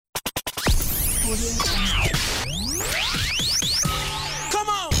Come on.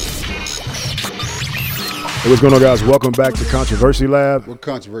 Hey, what's going on, guys? Welcome back to Controversy Lab. What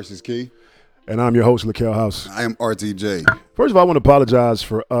controversy is key? And I'm your host, Lakel House. I am RTJ. First of all, I want to apologize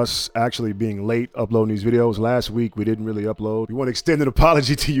for us actually being late uploading these videos. Last week, we didn't really upload. We want to extend an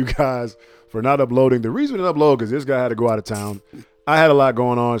apology to you guys for not uploading. The reason we didn't upload because this guy had to go out of town. I had a lot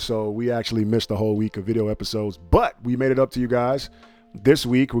going on, so we actually missed a whole week of video episodes. But we made it up to you guys. This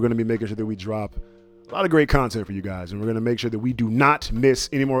week, we're going to be making sure that we drop a lot of great content for you guys. And we're going to make sure that we do not miss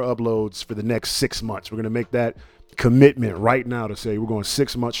any more uploads for the next 6 months. We're going to make that commitment right now to say we're going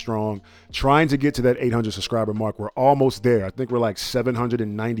 6 months strong, trying to get to that 800 subscriber mark. We're almost there. I think we're like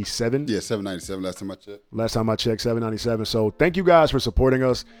 797. Yeah, 797 last time I checked. Last time I checked, 797. So thank you guys for supporting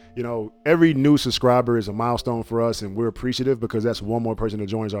us. You know, every new subscriber is a milestone for us, and we're appreciative because that's one more person that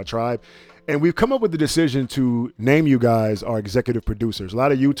joins our tribe. And we've come up with the decision to name you guys our executive producers. A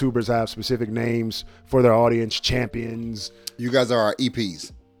lot of YouTubers have specific names for their audience, champions. You guys are our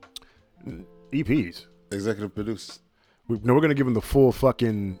EPs. EPs. Executive producers. We're going to give them the full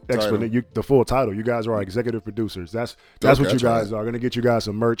fucking explanation, the full title. You guys are our executive producers. That's Okay, what you guys are. Going to get you guys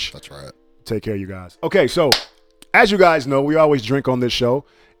some merch. That's right. Take care of you guys. Okay, so as you guys know, we always drink on this show.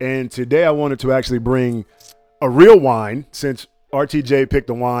 And today I wanted to actually bring a real wine since RTJ picked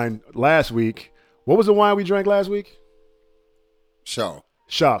the wine last week. What was the wine we drank last week? Shaw.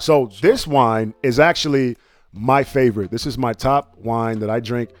 So this wine is actually my favorite. This is my top wine that I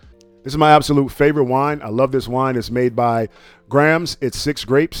drink. This is my absolute favorite wine. I love this wine. It's made by Grams. It's 6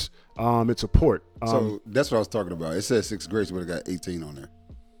 grapes. It's a port. So that's what I was talking about. It says 6 grapes, but it got 18 on there.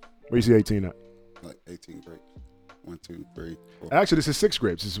 Where you see 18 at? Like 18 grapes. 1, 2, 3, 4. Actually, this is 6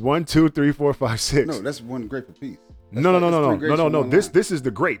 grapes. It's 1, 2, 3, 4, 5, 6. No, that's one grape apiece. No. This is the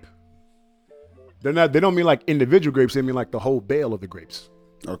grape. They're not. They don't mean like individual grapes. They mean like the whole bale of the grapes.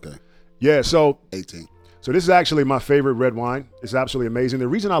 Okay. Yeah. So 18. So this is actually my favorite red wine. It's absolutely amazing. The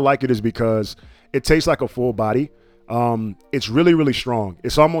reason I like it is because it tastes like a full body. It's really, really strong.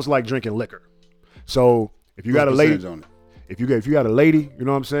 It's almost like drinking liquor. So if you got a lady, if you got a lady, you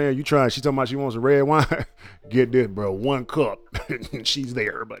know what I'm saying? You try. She's talking about she wants a red wine. Get this, bro. 1 cup. She's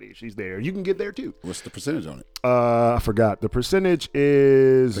there, buddy. She's there. You can get there too. What's the percentage on it? I forgot. The percentage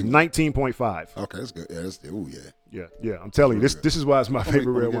is 19.5. Okay, that's good. Yeah, Yeah. I'm telling you, this is why it's my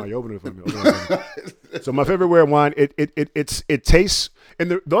favorite red wine. You open it for me. So my favorite red wine, it tastes,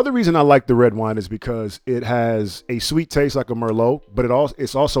 and the other reason I like the red wine is because it has a sweet taste like a Merlot, but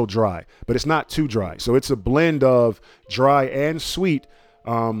it's also dry, but it's not too dry. So it's a blend of dry and sweet,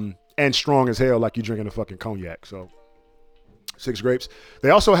 and strong as hell, like you're drinking a fucking cognac. So 6 grapes. They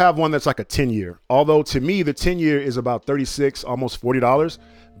also have one that's like a 10-year. Although to me, the 10-year is about $36, almost $40.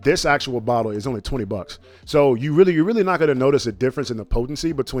 This actual bottle is only $20. So you're really not going to notice a difference in the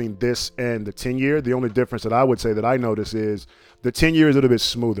potency between this and the 10-year. The only difference that I would say that I notice is the 10-year is a little bit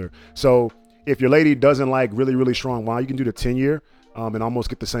smoother. So if your lady doesn't like really, really strong wine, you can do the 10-year and almost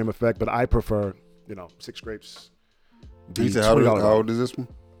get the same effect. But I prefer, 6 grapes. You said how old is this one?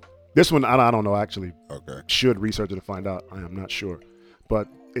 This one, I don't know, actually. Okay. Should research it to find out. I am not sure. But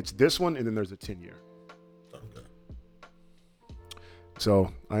it's this one, and then there's a 10-year. Okay.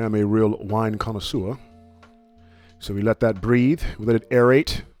 So I am a real wine connoisseur. So we let that breathe. We let it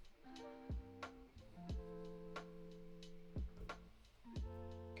aerate.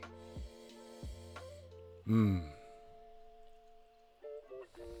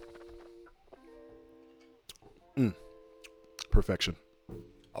 Perfection.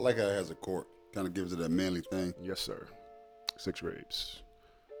 I like how it has a cork. Kind of gives it that manly thing. Yes, sir. 6 grapes.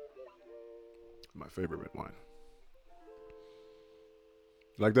 My favorite red wine.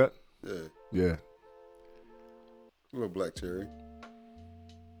 Like that? Yeah. Yeah. A little black cherry.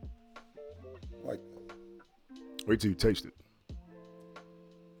 Like that. Wait till you taste it.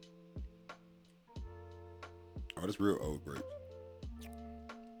 Oh, that's real old grape.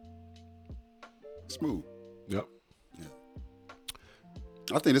 Smooth. Yep.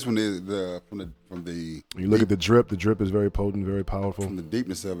 I think this one is from the. You look at the drip. The drip is very potent, very powerful. From the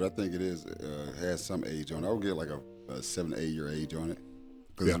deepness of it, I think it is has some age on it. I would get like a 7 to 8 year age on it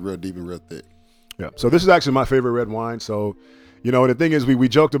because it's real deep and real thick. Yeah. So this is actually my favorite red wine. So, the thing is, we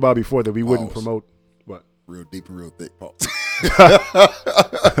joked about before that we wouldn't promote what real deep and real thick. Pause.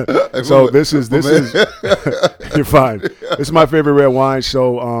 So this is you're fine. This is my favorite red wine.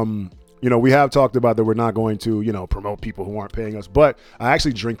 So we have talked about that we're not going to, promote people who aren't paying us. But I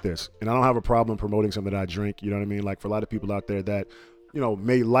actually drink this, and I don't have a problem promoting something that I drink. You know what I mean? Like for a lot of people out there that,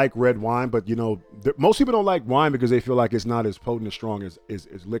 may like red wine, but, most people don't like wine because they feel like it's not as potent as strong as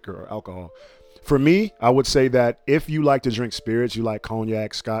liquor or alcohol. For me, I would say that if you like to drink spirits, you like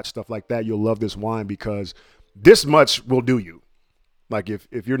cognac, scotch, stuff like that, you'll love this wine because this much will do you. Like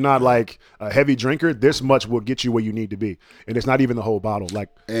if you're not like a heavy drinker, this much will get you where you need to be, and it's not even the whole bottle. Like,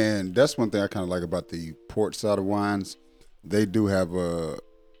 and that's one thing I kind of like about the port side of wines. They do have a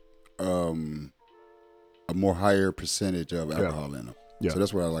more higher percentage of alcohol in them. Yeah. So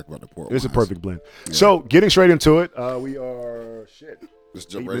that's what I like about the port. It's wines. A perfect blend. Yeah. So getting straight into it, we are Let's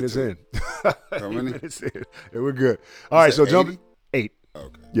jump 8 right minutes in. How many minutes in? Yeah, we're good. All right, so 80? jump 8.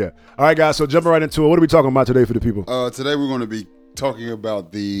 Okay. Yeah. All right, guys. So jumping right into it. What are we talking about today for the people? Today we're going to be talking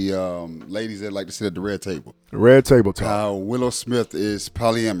about the ladies that like to sit at the red table. The red table talk. How Willow Smith is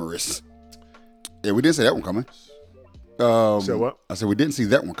polyamorous. Yeah, we didn't see that one coming. So what? I said we didn't see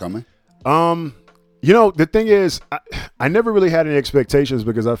that one coming. The thing is, I never really had any expectations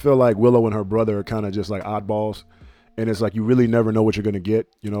because I feel like Willow and her brother are kind of just like oddballs. And it's like you really never know what you're going to get,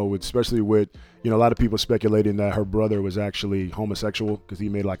 especially with, a lot of people speculating that her brother was actually homosexual because he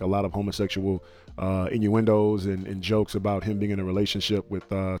made like a lot of homosexual innuendos and jokes about him being in a relationship with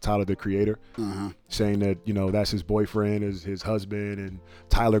Tyler, the Creator, saying that, that's his boyfriend, is his husband, and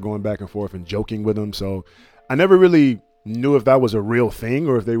Tyler going back and forth and joking with him. So I never really knew if that was a real thing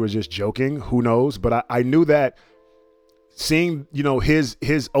or if they were just joking. Who knows? But I knew that seeing,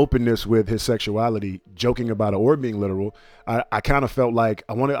 his openness with his sexuality, joking about it or being literal, I kind of felt like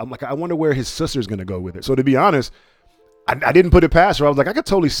I wonder where his sister's going to go with it. So to be honest, I didn't put it past her. I was like, I could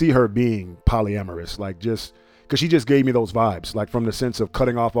totally see her being polyamorous, like just because she just gave me those vibes, like from the sense of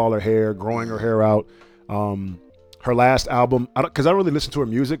cutting off all her hair, growing her hair out. Her last album, because I don't really listen to her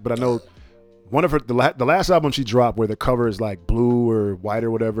music, but I know one of her, the last album she dropped where the cover is like blue or white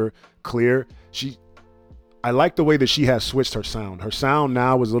or whatever, clear. I like the way that she has switched her sound. Her sound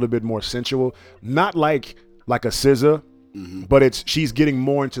now is a little bit more sensual, not like a SZA, but she's getting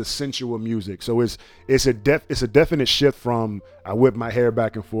more into sensual music. So it's a definite shift from I whip my hair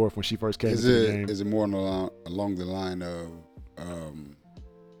back and forth when she first came into the game. Is it more along the line of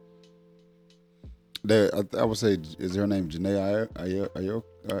I would say, is her name Janae Ayo?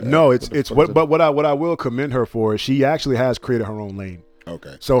 No, what I will commend her for is she actually has created her own lane.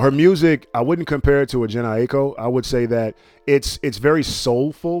 Okay. So her music, I wouldn't compare it to a Jhené Aiko. I would say that it's very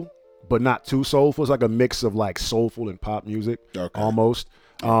soulful, but not too soulful. It's like a mix of like soulful and pop music, almost.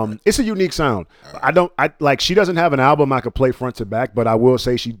 It's a unique sound. Right. She doesn't have an album I could play front to back, but I will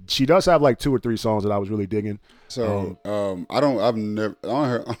say she does have like 2 or 3 songs that I was really digging. So the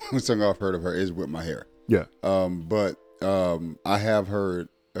only song I've heard of her is With My Hair. Yeah. But I have heard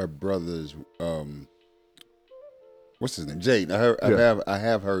her brother's what's his name? Jaden. I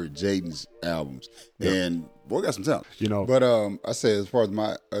have heard Jaden's albums, and boy, got some talent. But I say as far as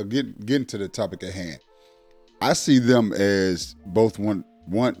my getting to the topic at hand, I see them as both one.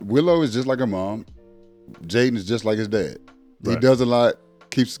 Willow is just like her mom. Jaden is just like his dad. Right. He does a lot,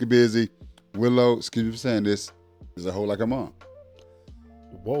 keeps busy. Willow, excuse me for saying this, is a hoe like her mom.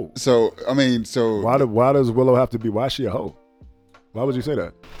 Whoa. So why does Willow have to be? Why is she a hoe? Why would you say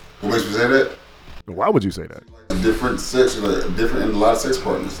that? What makes me say that? Why would you say that? Different sex, different in a lot of sex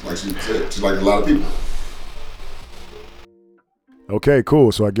partners. Like she said, she's like a lot of people. Okay,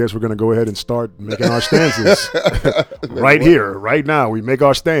 cool. So I guess we're gonna go ahead and start making our stances right here, right now. We make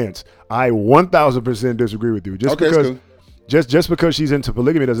our stance. I 1,000% disagree with you. Just because she's into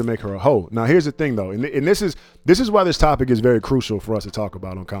polygamy doesn't make her a hoe. Now here's the thing though, and this is why this topic is very crucial for us to talk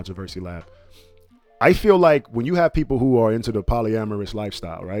about on Controversy Lab. I feel like when you have people who are into the polyamorous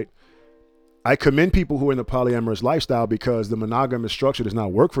lifestyle, right? I commend people who are in the polyamorous lifestyle because the monogamous structure does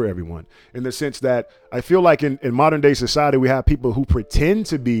not work for everyone, in the sense that I feel like in modern day society, we have people who pretend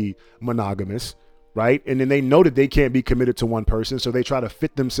to be monogamous, right? And then they know that they can't be committed to one person. So they try to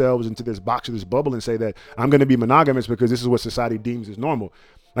fit themselves into this box or this bubble and say that I'm going to be monogamous because this is what society deems as normal.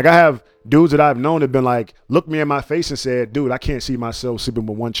 Like I have dudes that I've known have been like, looked me in my face and said, dude, I can't see myself sleeping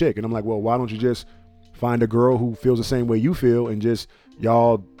with one chick. And I'm like, well, why don't you just find a girl who feels the same way you feel and just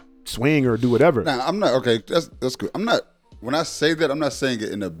y'all swing or do whatever. Now, I'm not, okay, that's good. When I say that, I'm not saying it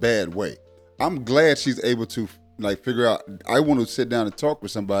in a bad way. I'm glad she's able to figure out, I want to sit down and talk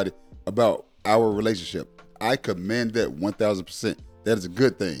with somebody about our relationship. I commend that 1,000%. That is a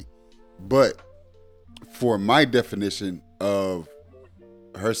good thing. But for my definition of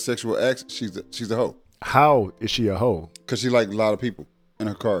her sexual acts, she's a hoe. How is she a hoe? Because she likes a lot of people in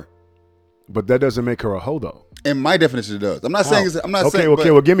her car. But that doesn't make her a hoe, though. In my definition, it does. I'm not saying.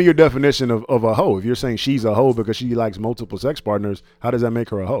 Okay. Well, give me your definition of a hoe. If you're saying she's a hoe because she likes multiple sex partners, how does that make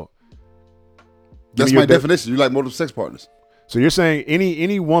her a hoe? That's my definition. You like multiple sex partners. So you're saying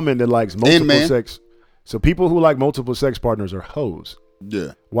any woman that likes multiple sex. So people who like multiple sex partners are hoes.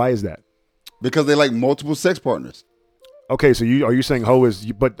 Yeah. Why is that? because they like multiple sex partners. Okay, so are you saying hoe is?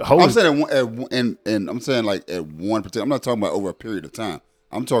 But hoe. I'm saying and I'm saying like at one particular. I'm not talking about over a period of time.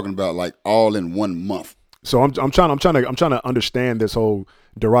 I'm talking about like all in 1 month. So I'm trying to understand this whole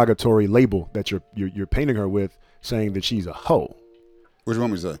derogatory label that you're painting her with, saying that she's a hoe. What do you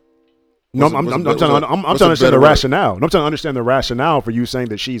want me to say? No, I'm trying to understand the rationale. I'm trying to understand the rationale for you saying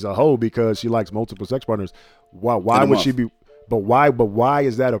that she's a hoe because she likes multiple sex partners. Why would she be? But why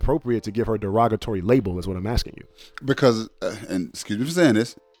is that appropriate to give her a derogatory label? Is what I'm asking you. Because, and excuse me for saying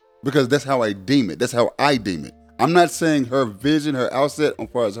this, because that's how I deem it. That's how I deem it. I'm not saying her vision, her outset, as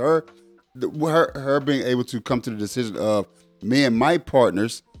far as her being able to come to the decision of me and my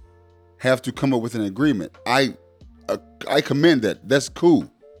partners have to come up with an agreement. I commend that. That's cool.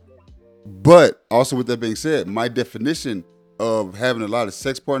 But also, with that being said, my definition of having a lot of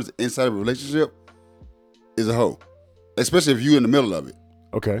sex partners inside of a relationship is a hoe, especially if you're in the middle of it.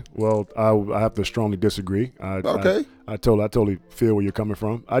 Okay, well, I have to strongly disagree. Okay, I totally feel where you're coming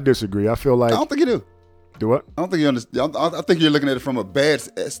from. I disagree. I feel like I don't think you do. Do what? I don't think you understand. I think you're looking at it from a bad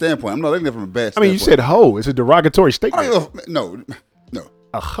standpoint. I'm not looking at it from a bad standpoint. I mean, you said hoe. It's a derogatory statement. No.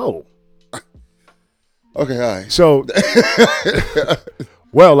 A hoe. Okay, all right. So,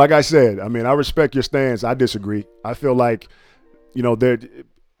 well, like I said, I mean, I respect your stance. I disagree. I feel like, here's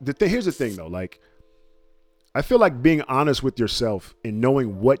the thing, though. Like, I feel like being honest with yourself and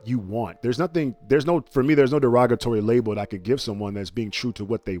knowing what you want. For me, there's no derogatory label that I could give someone that's being true to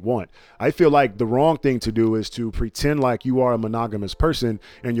what they want. I feel like the wrong thing to do is to pretend like you are a monogamous person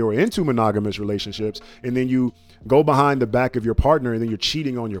and you're into monogamous relationships, and then you go behind the back of your partner and then you're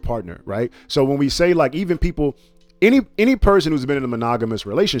cheating on your partner, right? So when we say, like, even people, any person who's been in a monogamous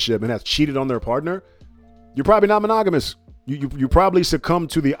relationship and has cheated on their partner, you're probably not monogamous. You probably succumb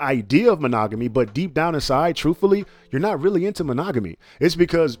to the idea of monogamy, but deep down inside, truthfully, you're not really into monogamy. It's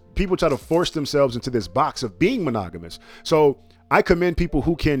because people try to force themselves into this box of being monogamous. So I commend people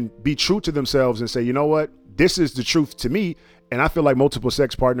who can be true to themselves and say, you know what, this is the truth to me, and I feel like multiple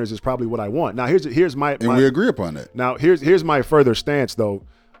sex partners is probably what I want. Now here's my and we agree upon that. Now here's my further stance though.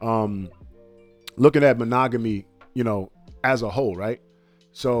 Looking at monogamy, as a whole, right?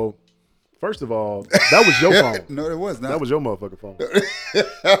 So. First of all, that was your phone. No, it was not. That was your motherfucking phone.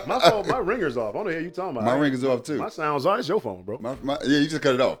 My phone, my ringer's off. I don't know what you talking about. My ringer's off too. My sound's on. It's your phone, bro. Yeah, you just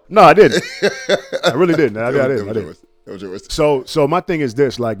cut it off. No, I didn't. I really didn't. I didn't. That was yours. So my thing is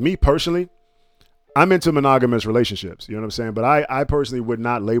this: like me personally, I'm into monogamous relationships. You know what I'm saying? But I personally would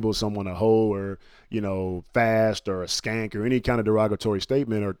not label someone a hoe or fast or a skank or any kind of derogatory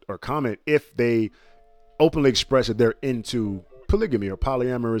statement or comment if they openly express that they're into polygamy or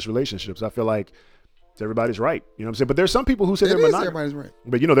polyamorous relationships. I feel like it's everybody's right. You know what I'm saying? But there's some people who say they're monogamous. Everybody's right.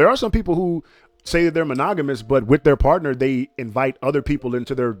 But there are some people who say that they're monogamous, but with their partner, they invite other people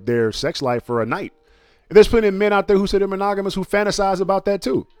into their sex life for a night. And there's plenty of men out there who say they're monogamous who fantasize about that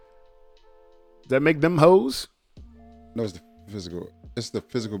too. Does that make them hoes? No, it's the physical. It's the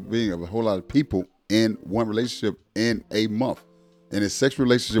physical being of a whole lot of people in one relationship in a month. In a sexual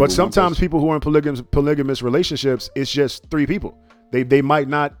relationship. But sometimes people who are in polygamous relationships, it's just 3 people. They might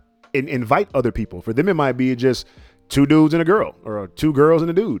not invite other people. For them, it might be just 2 dudes and a girl, or 2 girls and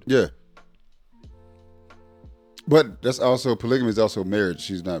a dude. Yeah. But that's also, polygamy is also marriage.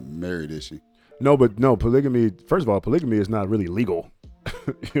 She's not married, is she? No, polygamy, first of all, polygamy is not really legal.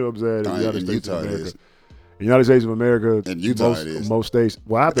 You know what I'm saying? In Utah it is. The United States of America. In Utah it is. Most states.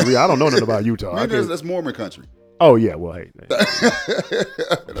 Well, I don't know nothing about Utah. That's Mormon country. Oh yeah, well hey.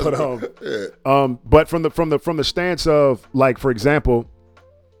 But from the stance of, like, for example,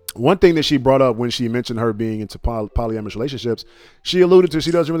 one thing that she brought up when she mentioned her being into polyamorous relationships, she alluded to she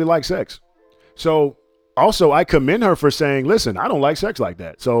doesn't really like sex. So also I commend her for saying, listen, I don't like sex like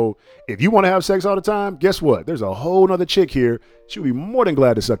that. So if you want to have sex all the time, guess what? There's a whole nother chick here. She'll be more than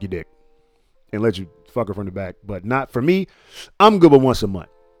glad to suck your dick and let you fuck her from the back. But not for me. I'm good with once a month.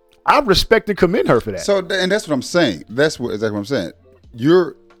 I respect and commend her for that. So, and that's what I'm saying. That's exactly what I'm saying.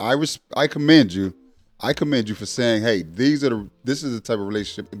 I commend you. I commend you for saying, hey, this is the type of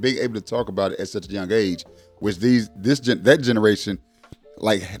relationship, and being able to talk about it at such a young age, which that generation,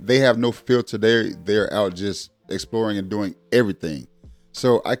 like, they have no filter. They're out just exploring and doing everything.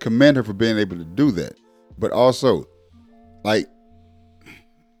 So I commend her for being able to do that. But also, like,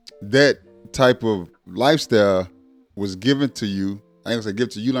 that type of lifestyle was given to you. I ain't gonna say give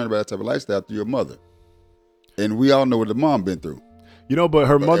to you. Learn about that type of lifestyle through your mother, and we all know what the mom been through. But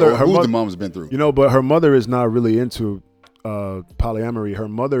her mother, the mom's been through. But her mother is not really into polyamory,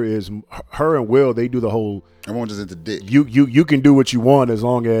 her and Will, they do the whole. Everyone just into dick. You can do what you want as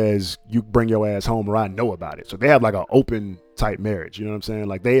long as you bring your ass home or I know about it. So they have like an open type marriage. You know what I'm saying?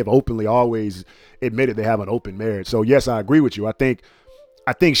 Like they have openly always admitted they have an open marriage. So yes, I agree with you. I think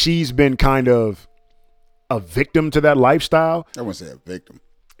she's been kind of a victim to that lifestyle. I wouldn't say a victim.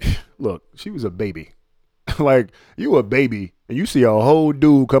 Look, she was a baby. Like you a baby and you see a whole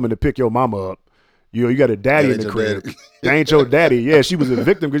dude coming to pick your mama up. You got a daddy in the crib. That ain't your daddy. Yeah, she was a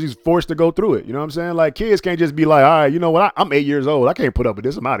victim because she's forced to go through it. You know what I'm saying? Like kids can't just be like, all right, you know what? I'm 8 years old. I can't put up with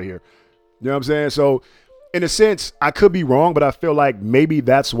this. I'm out of here. You know what I'm saying? So in a sense, I could be wrong, but I feel like maybe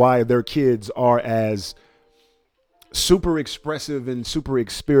that's why their kids are as super expressive and super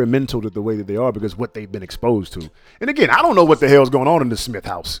experimental to the way that they are because what they've been exposed to. And again, I don't know what the hell's going on in the Smith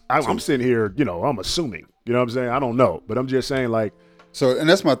house. I'm sitting here, I'm assuming. You know what I'm saying? I don't know. But I'm just saying like. So, and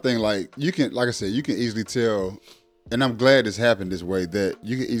that's my thing. Like you can, like I said, you can easily tell, and I'm glad this happened this way, that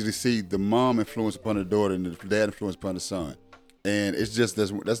you can easily see the mom influence upon the daughter and the dad influence upon the son. And it's just,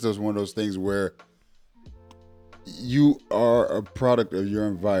 that's just one of those things where you are a product of your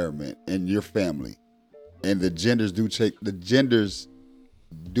environment and your family. And the genders do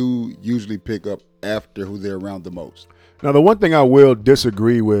usually pick up after who they're around the most. Now, the one thing I will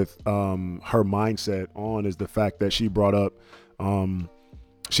disagree with her mindset on is the fact that she brought up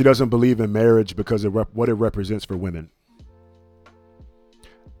she doesn't believe in marriage because of what it represents for women.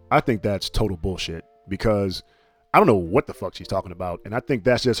 I think that's total bullshit because I don't know what the fuck she's talking about. And I think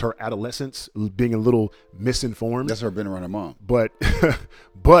that's just her adolescence being a little misinformed. That's her being around her mom. But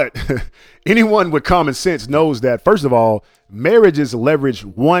anyone with common sense knows that, first of all, marriage is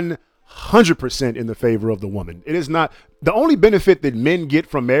leveraged 100% in the favor of the woman. It is not. The only benefit that men get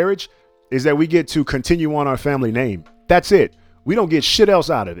from marriage is that we get to continue on our family name. That's it. We don't get shit else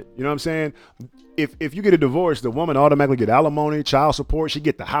out of it. You know what I'm saying? If you get a divorce, the woman automatically get alimony, child support. She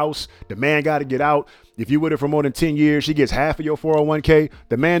get the house. The man got to get out. If you with her for more than 10 years, she gets half of your 401k.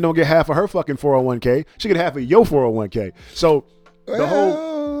 The man don't get half of her fucking 401k. She get half of your 401k. So the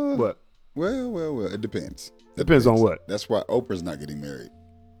whole what? Well, it depends. Depends on what? That's why Oprah's not getting married.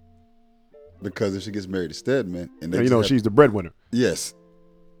 Because if she gets married to Stedman, and she's the breadwinner. Yes.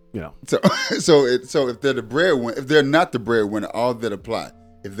 So if they're the breadwinner, if they're not the breadwinner, all that apply.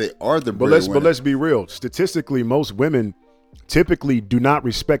 If they are the breadwinner, but let's be real. Statistically, most women typically do not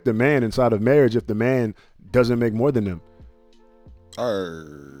respect the man inside of marriage if the man doesn't make more than them.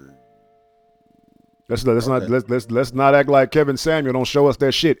 Let's not act like Kevin Samuel don't show us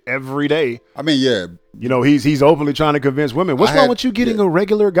that shit every day. I mean, yeah. He's openly trying to convince women. What's wrong with you getting a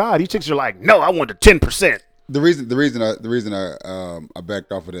regular guy? These chicks are like, no, I want the 10%. The reason I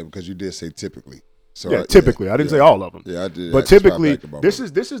backed off of that because you did say typically. So typically. I didn't say all of them. Yeah, I did. But typically, this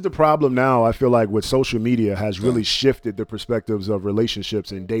is the problem now. I feel like with social media has really shifted the perspectives of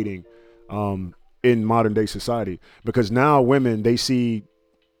relationships and dating in modern day society. Because now women, they see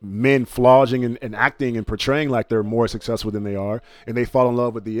men flogging and acting and portraying like they're more successful than they are, and they fall in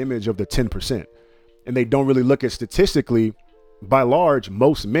love with the image of the 10%. And they don't really look at statistically, by large,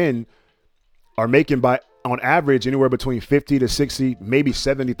 most men are making on average anywhere between 50 to 60, maybe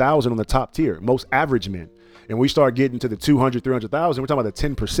 70,000 on the top tier, most average men. And we start getting to the 200, 300,000, we're talking about the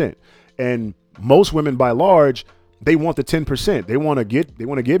 10%. And most women by large, they want the 10%. They want to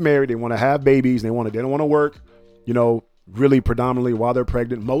get married, they want to have babies, they don't want to work, really predominantly while they're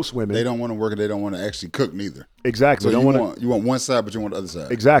pregnant. Most women, they don't want to work and they don't want to actually cook neither. Exactly. So you want one side, but you want the other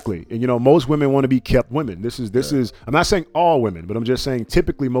side. Exactly. And most women want to be kept women. This is I'm not saying all women, but I'm just saying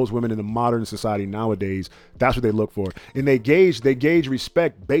typically most women in the modern society nowadays, that's what they look for. And they gauge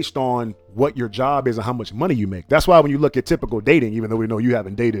respect based on what your job is and how much money you make. That's why when you look at typical dating, even though we know you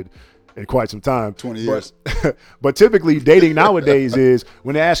haven't dated in quite some time, 20 years. But typically dating nowadays is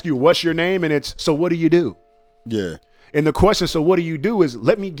when they ask you what's your name and it's so what do you do? Yeah. And the question, so what do you do, is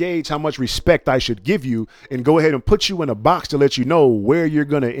let me gauge how much respect I should give you and go ahead and put you in a box to let you know where you're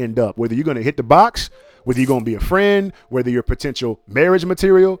going to end up, whether you're going to hit the box, whether you're going to be a friend, whether you're potential marriage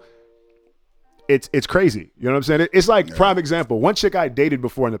material. It's crazy. You know what I'm saying? It's like prime example. One chick I dated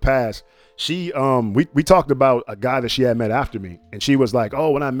before in the past, she we talked about a guy that she had met after me. And she was like,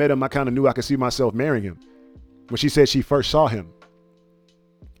 oh, when I met him, I kind of knew I could see myself marrying him. When she said she first saw him.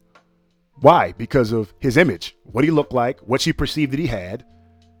 Why? Because of his image, what he looked like, what she perceived that he had.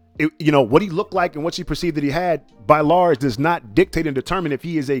 What he looked like and what she perceived that he had, by large, does not dictate and determine if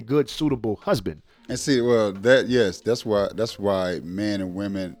he is a good, suitable husband. And see, well, that's why men and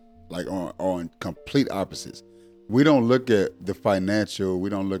women like are on complete opposites. We don't look at the financial. We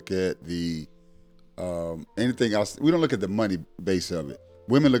don't look at the anything else. We don't look at the money base of it.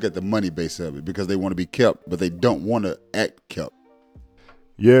 women look at the money base of it because they want to be kept, but they don't want to act kept.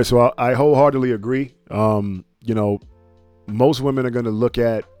 Yeah, so I wholeheartedly agree. Most women are going to look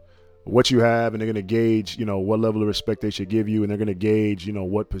at what you have and they're going to gauge, what level of respect they should give you, and they're going to gauge,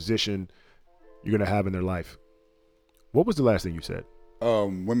 what position you're going to have in their life. What was the last thing you said?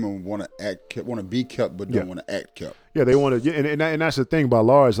 Women want to be kept, but don't want to act kept. Yeah, they want to, and that's the thing by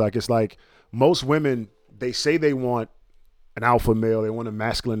large. Like, it's like most women, they say they want an alpha male, they want a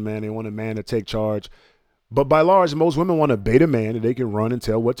masculine man, they want a man to take charge. But by large, most women want a beta man that they can run and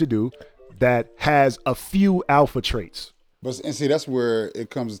tell what to do that has a few alpha traits. And see, that's where it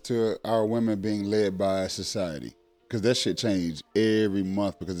comes to our women being led by society. Because that shit change every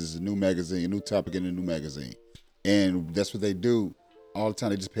month because it's a new magazine, a new topic in a new magazine. And that's what they do all the time.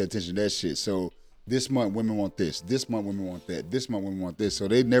 They just pay attention to that shit. So this month, women want this. This month, women want that. This month, women want this. So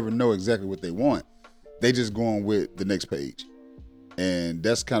they never know exactly what they want. They just going with the next page. And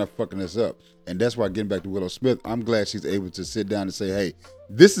that's kind of fucking us up. And that's why, getting back to Willow Smith, I'm glad she's able to sit down and say, hey,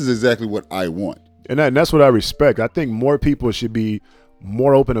 this is exactly what I want. And that's what I respect. I think more people should be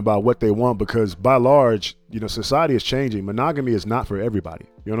more open about what they want because by large, society is changing. Monogamy is not for everybody.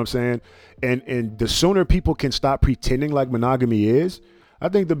 You know what I'm saying? And the sooner people can stop pretending like monogamy is, I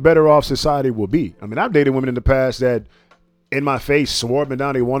think the better off society will be. I mean, I've dated women in the past that in my face swore me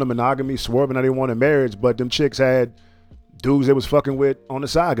down they wanted monogamy, swore me down they wanted marriage, but them chicks had dudes they was fucking with on the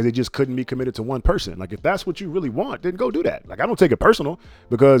side because they just couldn't be committed to one person. Like, if that's what you really want, then go do that. Like, I don't take it personal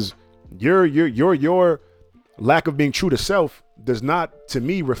because your lack of being true to self does not, to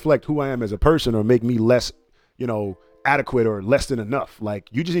me, reflect who I am as a person or make me less, adequate or less than enough. Like,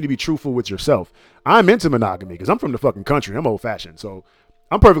 you just need to be truthful with yourself. I'm into monogamy because I'm from the fucking country. I'm old fashioned. So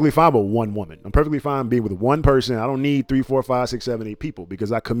I'm perfectly fine with one woman. I'm perfectly fine being with one person. I don't need 3, 4, 5, 6, 7, 8 people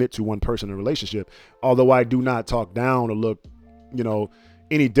because I commit to one person in a relationship. Although I do not talk down or look,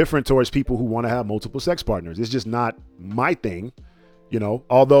 any different towards people who want to have multiple sex partners. It's just not my thing,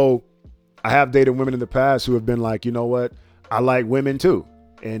 although I have dated women in the past who have been like, you know what? I like women too.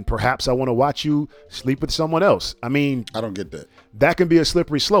 And perhaps I want to watch you sleep with someone else. I mean, I don't get that. That can be a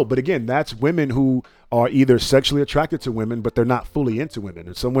slippery slope. But again, that's women who are either sexually attracted to women, but they're not fully into women.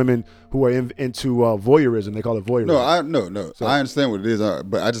 And some women who are into voyeurism, they call it voyeurism. No. So, I understand what it is,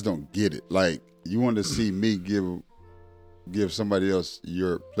 but I just don't get it. Like, you want to see me give somebody else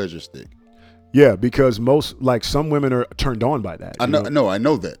your pleasure stick. Yeah, because some women are turned on by that. I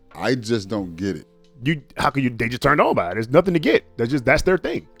know that. I just don't get it. How can you? They just turned on by it. There's nothing to get. That's their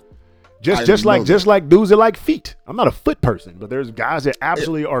thing. Just like dudes that like feet. I'm not a foot person, but there's guys that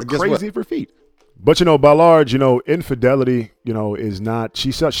absolutely are crazy for feet. But by large, infidelity, is not.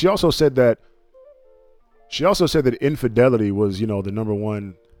 She also said that infidelity was, the number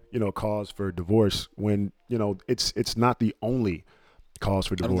one, cause for divorce when, it's not the only cause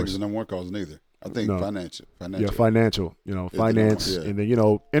for divorce. I don't think it's the number one cause neither. I think financial. Yeah, financial. Finance, and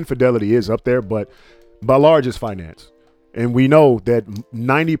then infidelity is up there, but by large, it's finance. And we know that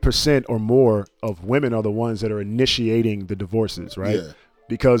 90% or more of women are the ones that are initiating the divorces, right? Yeah.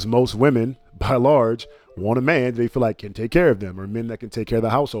 Because most women, by large, want a man they feel like can take care of them, or men that can take care of the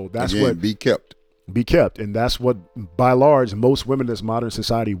household. That's what be kept. And that's what, by large, most women in this modern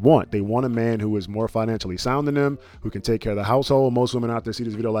society want. They want a man who is more financially sound than them, who can take care of the household. Most women out there see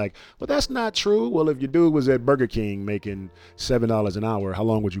this video like, well, that's not true. Well, if your dude was at Burger King making $7 an hour, how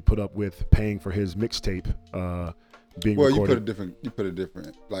long would you put up with paying for his mixtape being recorded? You put it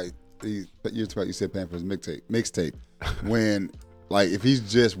different. Like, you said paying for his mixtape. When, like, if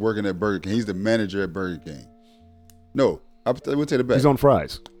he's just working at Burger King, he's the manager at Burger King. No, we'll take it back. He's on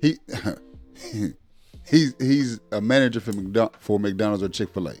fries. He's a manager for McDonald's or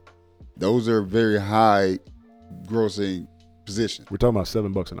Chick-fil-A. Those are very high grossing positions. We're talking about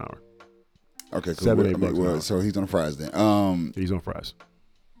 $7 an hour. Okay, cool. $7, $8 an hour. So he's on fries then. He's on fries.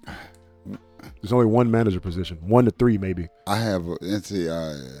 There's only one manager position, 1 to 3 maybe. I have.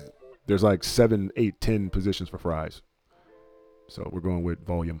 There's like 7, 8, 10 positions for fries. So we're going with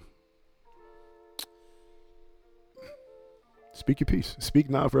volume. Speak your piece. Speak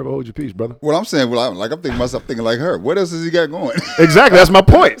now, forever hold your peace, brother. Well, I'm saying, I'm thinking myself, thinking like her. What else has he got going? Exactly, that's my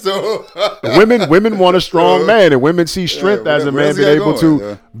point. So women want a strong man, and women see strength as a man being able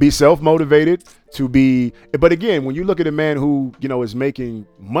to be self-motivated, to be. But again, when you look at a man who is making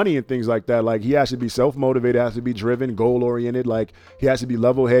money and things like that, like he has to be self-motivated, has to be driven, goal-oriented, like he has to be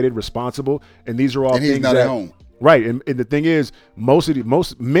level-headed, responsible, and these are all things he's not that. At home. Right, and the thing is, most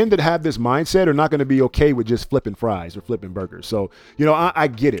men that have this mindset are not going to be okay with just flipping fries or flipping burgers. So, I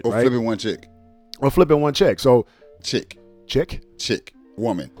get it, or right? Flipping one chick. Or flipping one chick. So, chick,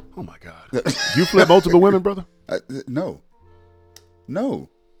 woman. Oh my God, you flip multiple women, brother? No. No.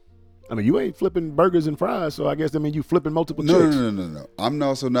 I mean, you ain't flipping burgers and fries, so I guess you flipping multiple chicks. No. I'm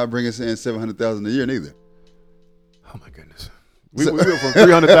also not bringing in $700,000 a year neither. Oh my goodness. We go from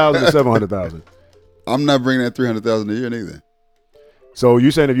 300,000 to 700,000. I'm not bringing in $300,000 a year neither. So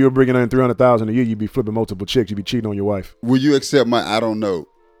you saying if you were bringing in 300,000 a year, you'd be flipping multiple chicks, you'd be cheating on your wife? Will you accept my I don't know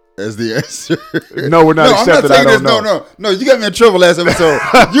as the answer? No, we're not accepting I don't know. No, you got me in trouble last episode.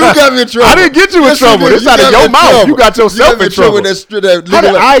 You got me in trouble. I didn't get you in trouble. It's out of your mouth. You got yourself in trouble. How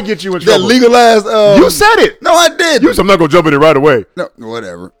did I get you in trouble? That legalized. You said it. No, I did. I'm not gonna jump in it right away. No,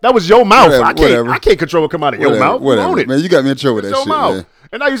 whatever. That was your mouth. I can't control what come out of your mouth. Whatever. Own it. Man, you got me in trouble with that your shit, mouth. man.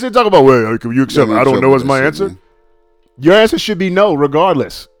 And now you say talk about can you accept? I don't know is my answer. Man. Your answer should be no,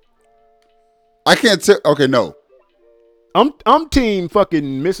 regardless. I can't tell. Okay, no. I'm team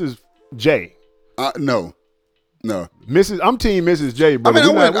fucking Mrs. J. No. I'm team Mrs. J, bro.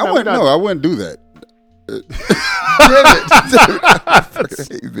 I wouldn't do that. Damn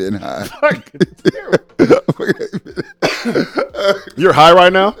it. Been high. You're high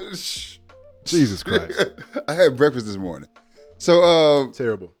right now? Jesus Christ. I had breakfast this morning. So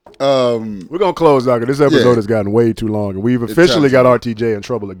terrible. We're gonna close out because this episode has gotten way too long, and we've officially got RTJ in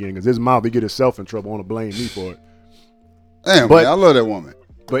trouble again because his mouth, he get himself in trouble. Want to blame me for it? Damn, man, I love that woman.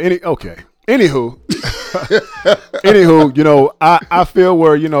 But anywho, I feel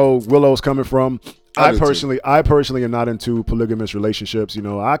where Willow's coming from. I personally am not into polygamous relationships.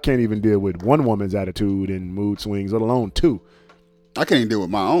 I can't even deal with one woman's attitude and mood swings, let alone two. I can't even deal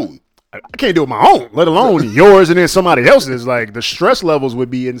with my own. I can't do it my own, let alone yours and then somebody else's. Like, the stress levels would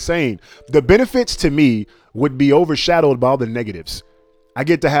be insane. The benefits to me would be overshadowed by all the negatives. I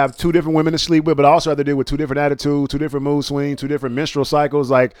get to have two different women to sleep with, but I also have to deal with two different attitudes, two different mood swings, two different menstrual cycles.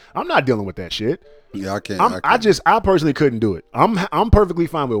 Like, I'm not dealing with that shit. Yeah, I can't. I personally couldn't do it. I'm perfectly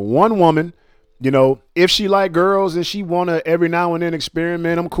fine with one woman. If she like girls and she want to every now and then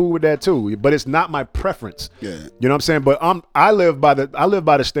experiment, I'm cool with that too. But it's not my preference. Yeah. You know what I'm saying? But I live by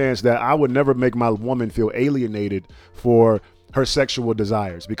the stance that I would never make my woman feel alienated for her sexual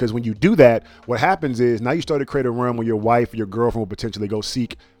desires. Because when you do that, what happens is now you start to create a realm where your wife or your girlfriend will potentially go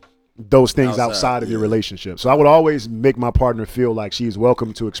seek those things outside of your relationship. So I would always make my partner feel like she's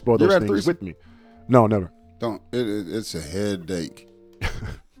welcome to explore those things with me. No, never. Don't. It's a headache.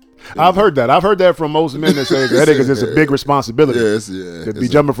 I've heard that. I've heard that from most men that say it's a headache because it's a big responsibility. To be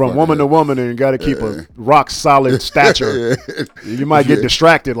jumping from woman to woman and got to keep a rock solid stature. You might get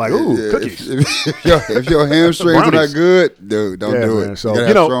distracted like, ooh, cookies. If your hamstrings are not good, dude, don't do it. Man. So, you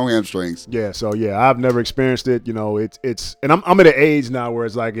have strong hamstrings. Yeah, so I've never experienced it. It's and I'm at an age now where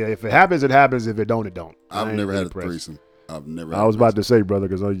it's like, if it happens, it happens. If it don't, it don't. I've never had a threesome. I was about to say, brother,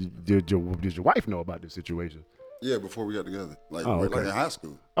 because did your wife know about this situation? Yeah, before we got together, like in high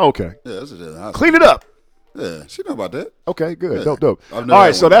school. Okay. Yeah, that's in high school. Clean it up. Yeah, she know about that. Okay, good. Yeah. Dope. All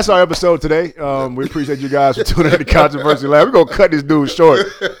right, so that's our episode today. We appreciate you guys for tuning in to Controversy Lab. We're going to cut this dude short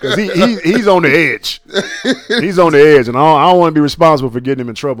because he's on the edge. He's on the edge, and I don't want to be responsible for getting him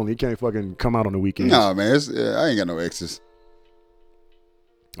in trouble. He can't fucking come out on the weekends. Nah, man, I ain't got no exes.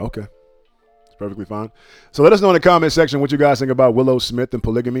 Okay. Perfectly fine. So let us know in the comment section what you guys think about Willow Smith and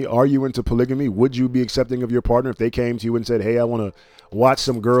polygamy. Are you into polygamy? Would you be accepting of your partner if they came to you and said, hey, I want to watch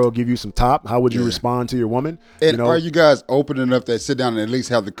some girl give you some top? How would you respond to your woman? And are you guys open enough to sit down and at least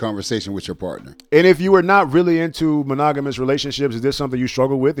have the conversation with your partner? And if you are not really into monogamous relationships, is this something you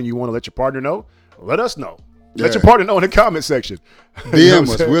struggle with and you want to let your partner know? Let us know. Let your partner know in the comment section. DM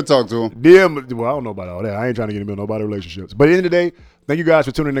us. We'll talk to him. Well, I don't know about all that. I ain't trying to get into nobody relationships. But at the end of the day, thank you guys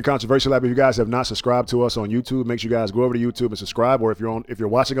for tuning in to Controversial Lab. If you guys have not subscribed to us on YouTube, make sure you guys go over to YouTube and subscribe. Or if you're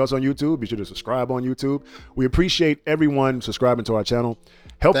watching us on YouTube, be sure to subscribe on YouTube. We appreciate everyone subscribing to our channel.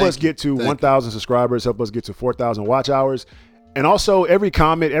 Help us get to 1,000 subscribers. Help us get to 4,000 watch hours. And also, every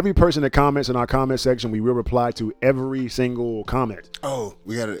comment, every person that comments in our comment section, we will reply to every single comment. Oh,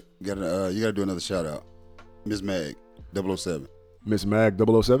 you gotta do another shout out. Miss Mag, 007. Miss Mag,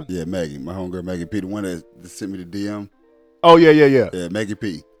 007? Yeah, Maggie, my homegirl Maggie P, the one that sent me the DM. Oh, yeah. Yeah, Maggie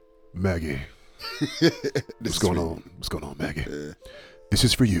P. Maggie. What's going on? What's going on, Maggie? Yeah. This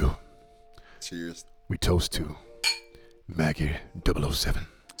is for you. Cheers. We toast to Maggie 007.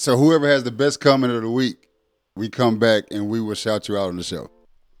 So whoever has the best comment of the week, we come back and we will shout you out on the show.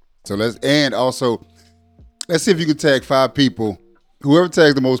 So let's see if you can tag 5 people. Whoever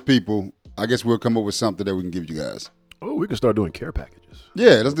tags the most people, I guess we'll come up with something that we can give you guys. Oh, we can start doing care packages.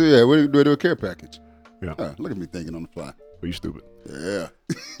 Yeah, let's do that. We'll do a care package. Yeah. Look at me thinking on the fly. Are you stupid? Yeah.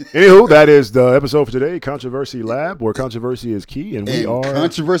 Anywho, that is the episode for today, Controversy Lab, where controversy is key, and we are...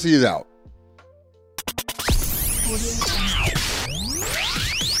 Controversy is out.